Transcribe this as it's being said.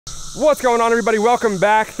What's going on, everybody? Welcome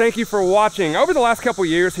back. Thank you for watching. Over the last couple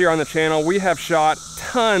years here on the channel, we have shot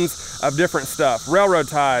tons of different stuff. Railroad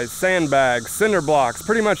ties, sandbags, cinder blocks,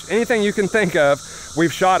 pretty much anything you can think of,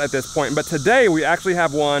 we've shot at this point. But today we actually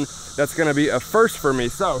have one that's gonna be a first for me.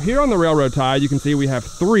 So here on the railroad tie, you can see we have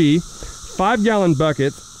 3 5-gallon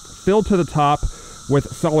buckets filled to the top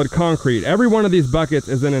with solid concrete. Every one of these buckets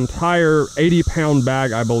is an entire 80-pound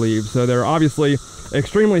bag, I believe. So they're obviously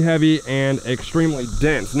extremely heavy and extremely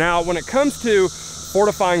dense. Now, when it comes to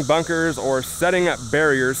fortifying bunkers or setting up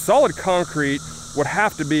barriers, solid concrete would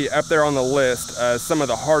have to be up there on the list as some of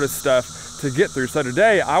the hardest stuff to get through. So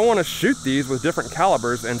today, I want to shoot these with different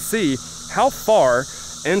calibers and see how far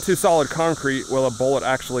into solid concrete will a bullet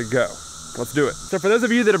actually go. Let's do it. So for those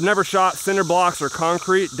of you that have never shot cinder blocks or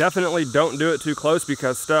concrete, definitely don't do it too close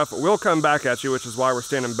because stuff will come back at you, which is why we're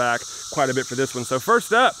standing back quite a bit for this one. So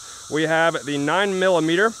first up, we have the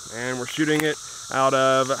 9mm, and we're shooting it out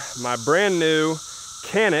of my brand new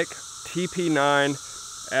Canik TP9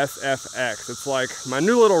 SFX. It's like my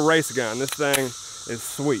new little race gun. This thing is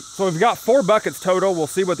sweet. So we've got 4 buckets total. We'll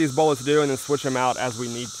see what these bullets do and then switch them out as we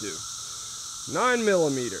need to.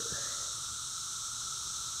 9mm.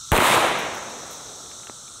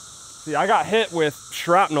 See, I got hit with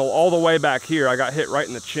shrapnel all the way back here. I got hit right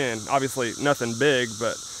in the chin. Obviously nothing big,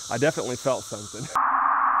 but I definitely felt something.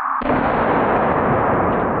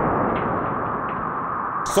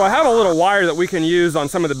 So I have a little wire that we can use on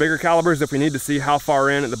some of the bigger calibers if we need to see how far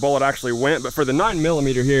in the bullet actually went. But for the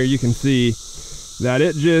 9mm here, you can see that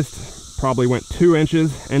it just probably went 2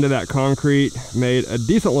 inches into that concrete, made a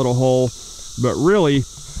decent little hole, but really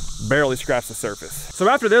barely scratched the surface. So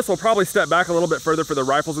after this, we'll probably step back a little bit further for the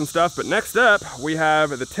rifles and stuff. But next up, we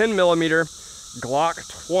have the 10mm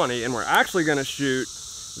Glock 20, and we're actually gonna shoot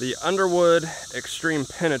the Underwood Extreme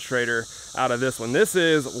Penetrator out of this one. This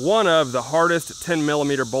is one of the hardest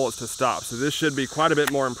 10mm bullets to stop, so this should be quite a bit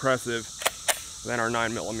more impressive than our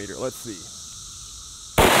 9mm. Let's see.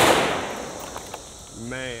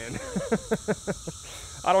 Man.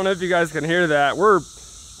 I don't know if you guys can hear that. We're,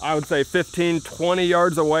 I would say, 15-20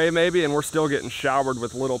 yards away maybe, and we're still getting showered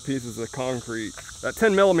with little pieces of concrete. That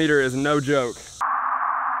 10mm is no joke.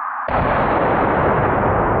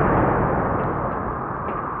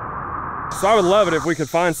 So I would love it if we could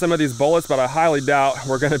find some of these bullets, but I highly doubt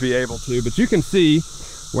we're gonna be able to. But you can see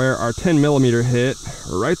where our 10mm hit,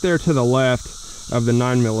 right there to the left of the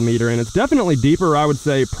 9mm, and it's definitely deeper. I would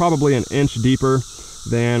say probably an inch deeper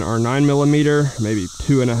than our 9mm, maybe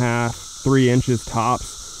 2.5, 3 inches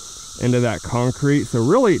tops into that concrete. So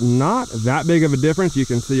really not that big of a difference. You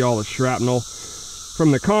can see all the shrapnel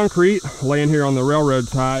from the concrete laying here on the railroad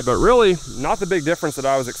tie, but really not the big difference that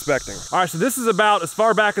I was expecting. All right, so this is about as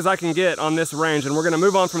far back as I can get on this range, and we're gonna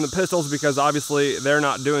move on from the pistols because obviously they're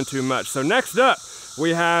not doing too much. So next up,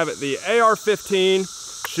 we have the AR-15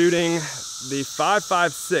 shooting the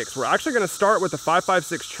 5.56. We're actually gonna start with the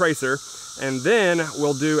 5.56 tracer, and then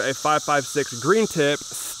we'll do a 5.56 green tip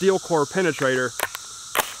steel core penetrator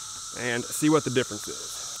and see what the difference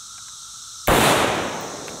is.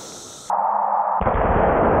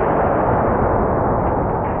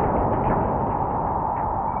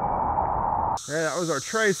 Okay, that was our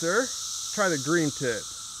tracer. Let's try the green tip.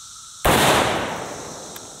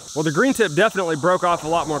 Well, the green tip definitely broke off a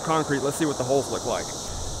lot more concrete. Let's see what the holes look like.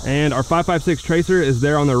 And our 5.56 tracer is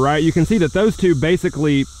there on the right. You can see that those two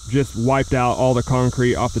basically just wiped out all the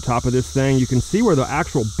concrete off the top of this thing. You can see where the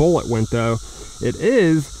actual bullet went though. It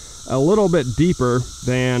is a little bit deeper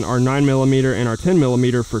than our 9mm and our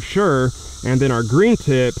 10mm for sure. And then our green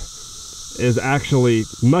tip is actually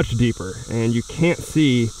much deeper, and you can't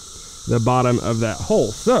see the bottom of that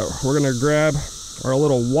hole. So we're gonna grab our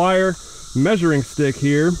little wire measuring stick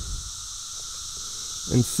here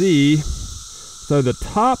and see. So the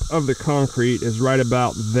top of the concrete is right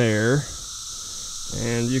about there,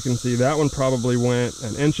 and you can see that one probably went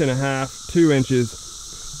 1.5 inches, 2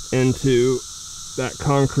 inches into that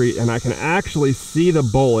concrete, and I can actually see the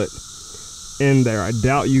bullet in there. I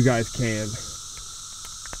doubt you guys can.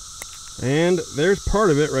 And there's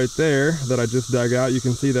part of it right there that I just dug out. You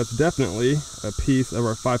can see that's definitely a piece of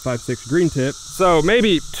our 5.56 green tip. So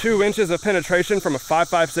maybe 2 inches of penetration from a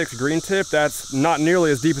 5.56 green tip. That's not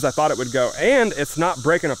nearly as deep as I thought it would go. And it's not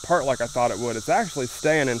breaking apart like I thought it would. It's actually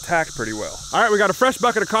staying intact pretty well. All right, we got a fresh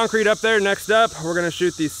bucket of concrete up there. Next up, we're gonna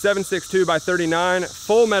shoot the 7.62 by 39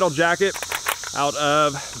 full metal jacket out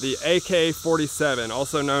of the AK-47,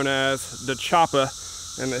 also known as the Choppa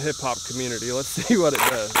in the hip hop community. Let's see what it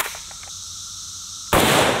does.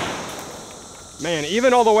 Man,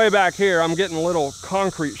 even all the way back here, I'm getting little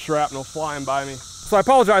concrete shrapnel flying by me. So I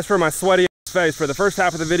apologize for my sweaty face. For the first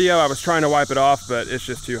half of the video, I was trying to wipe it off, but it's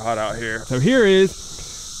just too hot out here. So here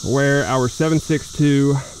is where our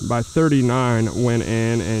 7.62 by 39 went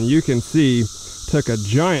in, and you can see, took a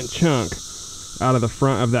giant chunk out of the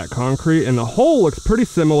front of that concrete, and the hole looks pretty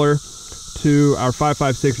similar to our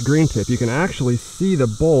 5.56 green tip. You can actually see the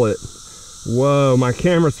bullet. Whoa, my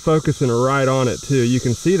camera's focusing right on it too. You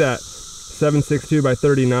can see that 7.62 by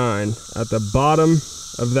 39 at the bottom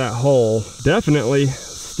of that hole. Definitely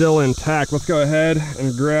still intact. Let's go ahead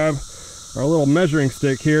and grab our little measuring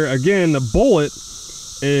stick here. Again, the bullet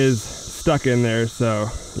is stuck in there, so,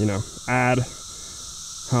 you know, add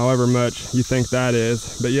however much you think that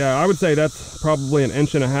is. But yeah, I would say that's probably 1.5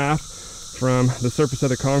 inches from the surface of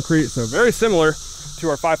the concrete. So very similar to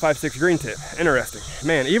our 5.56 green tip. Interesting.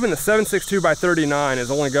 Man, even the 7.62 by 39 is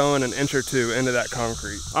only going 1 or 2 inches into that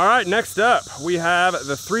concrete. All right, next up, we have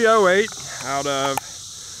the 308 out of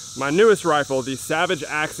my newest rifle, the Savage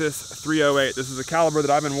Axis 308. This is a caliber that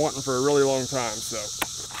I've been wanting for a really long time, so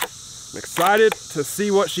I'm excited to see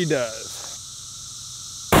what she does.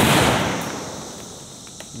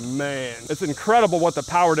 Man, it's incredible what the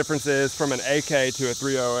power difference is from an AK to a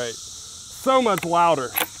 308. So much louder.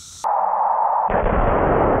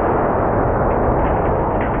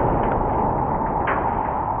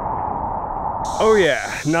 Oh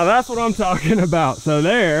yeah, now that's what I'm talking about. So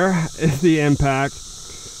there is the impact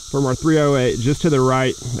from our 308 just to the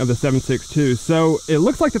right of the 7.62. So it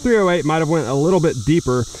looks like the 308 might have went a little bit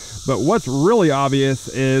deeper, but what's really obvious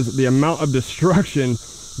is the amount of destruction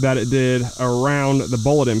that it did around the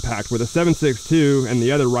bullet impact. Where the 7.62 and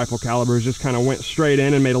the other rifle calibers just kind of went straight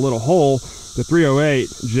in and made a little hole, the 308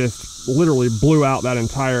 just literally blew out that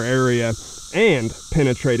entire area and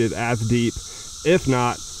penetrated as deep, if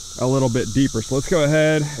not a little bit deeper. So let's go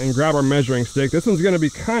ahead and grab our measuring stick. This one's going to be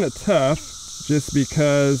kind of tough just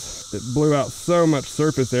because it blew out so much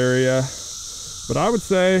surface area, but I would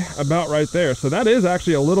say about right there. So that is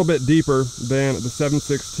actually a little bit deeper than the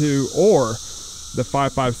 7.62 or the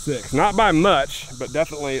 5.56. Not by much, but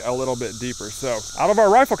definitely a little bit deeper. So out of our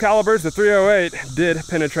rifle calibers, the 308 did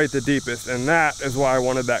penetrate the deepest, and that is why I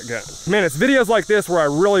wanted that gun. Man, it's videos like this where I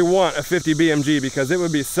really want a 50 BMG, because it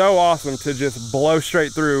would be so awesome to just blow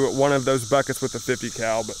straight through one of those buckets with the 50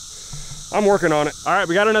 cal, but I'm working on it. All right,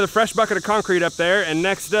 we got another fresh bucket of concrete up there, and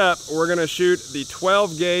next up, we're gonna shoot the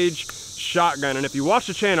 12 gauge shotgun. And if you watch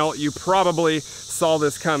the channel, you probably saw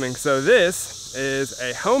this coming. So this is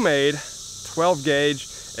a homemade 12 gauge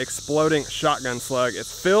exploding shotgun slug.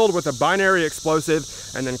 It's filled with a binary explosive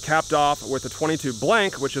and then capped off with a 22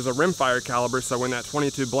 blank, which is a rimfire caliber. So when that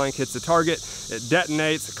 22 blank hits the target, it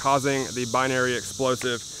detonates, causing the binary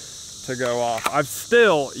explosive to go off. I've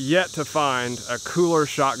still yet to find a cooler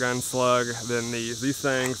shotgun slug than these. These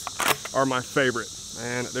things are my favorite,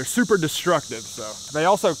 and they're super destructive. So they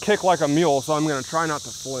also kick like a mule, so I'm gonna try not to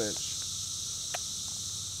flinch.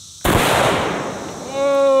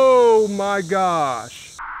 Oh my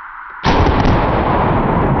gosh.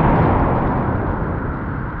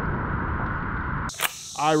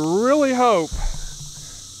 I really hope,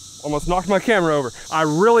 almost knocked my camera over. I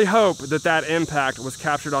really hope that that impact was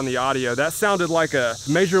captured on the audio. That sounded like a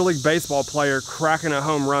Major League Baseball player cracking a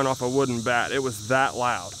home run off a wooden bat. It was that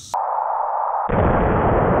loud.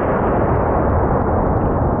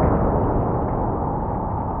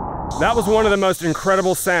 That was one of the most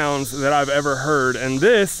incredible sounds that I've ever heard, and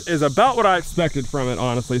this is about what I expected from it,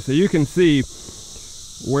 honestly. So you can see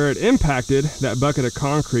where it impacted that bucket of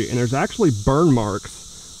concrete, and there's actually burn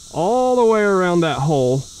marks all the way around that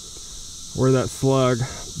hole where that slug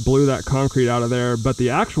blew that concrete out of there. But the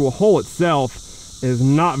actual hole itself is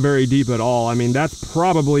not very deep at all. I mean, that's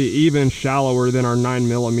probably even shallower than our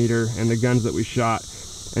 9mm and the guns that we shot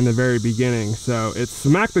in the very beginning. So it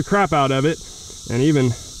smacked the crap out of it and even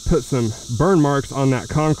put some burn marks on that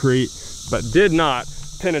concrete, but did not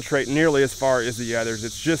penetrate nearly as far as the others.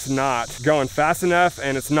 It's just not going fast enough,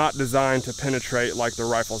 and it's not designed to penetrate like the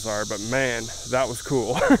rifles are. But man, that was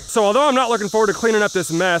cool. So although I'm not looking forward to cleaning up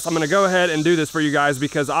this mess, I'm gonna go ahead and do this for you guys,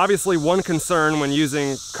 because obviously one concern when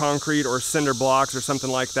using concrete or cinder blocks or something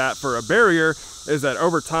like that for a barrier is that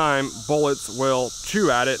over time bullets will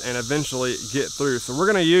chew at it and eventually get through. So we're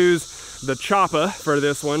gonna use the chopper for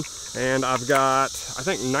this one, and I've got, I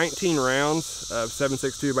think, 19 rounds of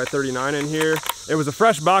 7.62 by 39 in here. It was a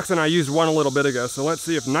fresh box and I used one a little bit ago, so let's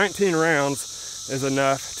see if 19 rounds is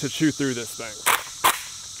enough to chew through this thing.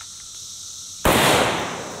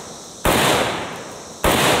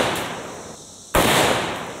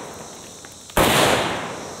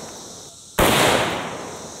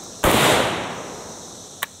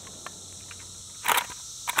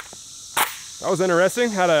 That was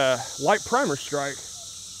interesting. Had a light primer strike.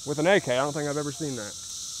 with an AK. I don't think I've ever seen that.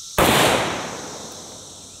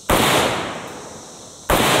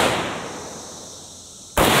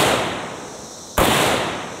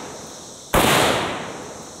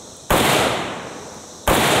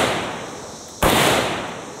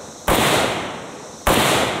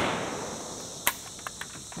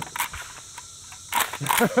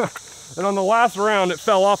 And on the last round, it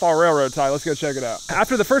fell off our railroad tie. Let's go check it out.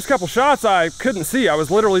 After the first couple shots, I couldn't see. I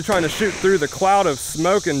was literally trying to shoot through the cloud of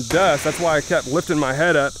smoke and dust. That's why I kept lifting my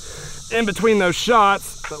head up in between those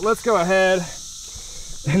shots. But let's go ahead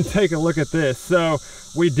and take a look at this. So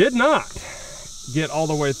we did not get all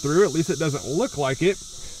the way through. At least it doesn't look like it.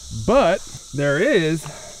 But there is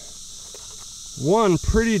one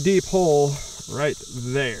pretty deep hole right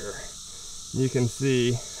there. You can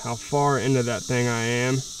see how far into that thing I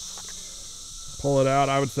am. Pull it out,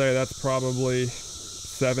 I would say that's probably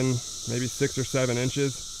 7, maybe 6 or 7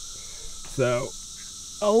 inches. So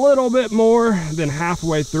a little bit more than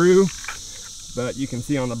halfway through, but you can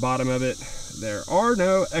see on the bottom of it, there are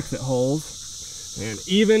no exit holes. And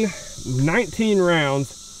even 19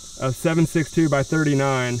 rounds of 7.62 by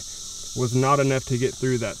 39 was not enough to get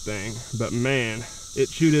through that thing. But man, it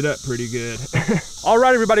chewed it up pretty good. All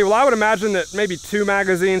right, everybody. Well, I would imagine that maybe 2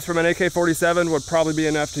 magazines from an AK-47 would probably be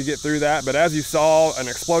enough to get through that. But as you saw, an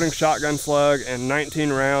exploding shotgun slug and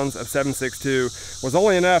 19 rounds of 7.62 was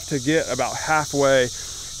only enough to get about halfway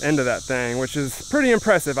into that thing, which is pretty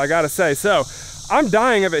impressive, I gotta say. So I'm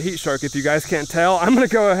dying of a heat stroke, if you guys can't tell. I'm gonna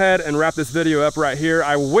go ahead and wrap this video up right here.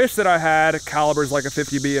 I wish that I had calibers like a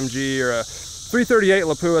 50 BMG or a 338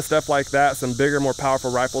 Lapua, stuff like that, some bigger, more powerful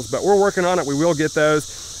rifles, but we're working on it. We will get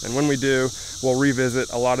those, and when we do, we'll revisit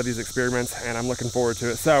a lot of these experiments, and I'm looking forward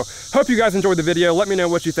to it. So hope you guys enjoyed the video. Let me know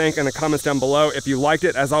what you think in the comments down below. If you liked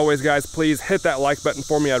it, as always, guys, please hit that like button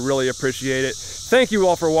for me. I'd really appreciate it. Thank you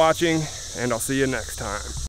all for watching, and I'll see you next time.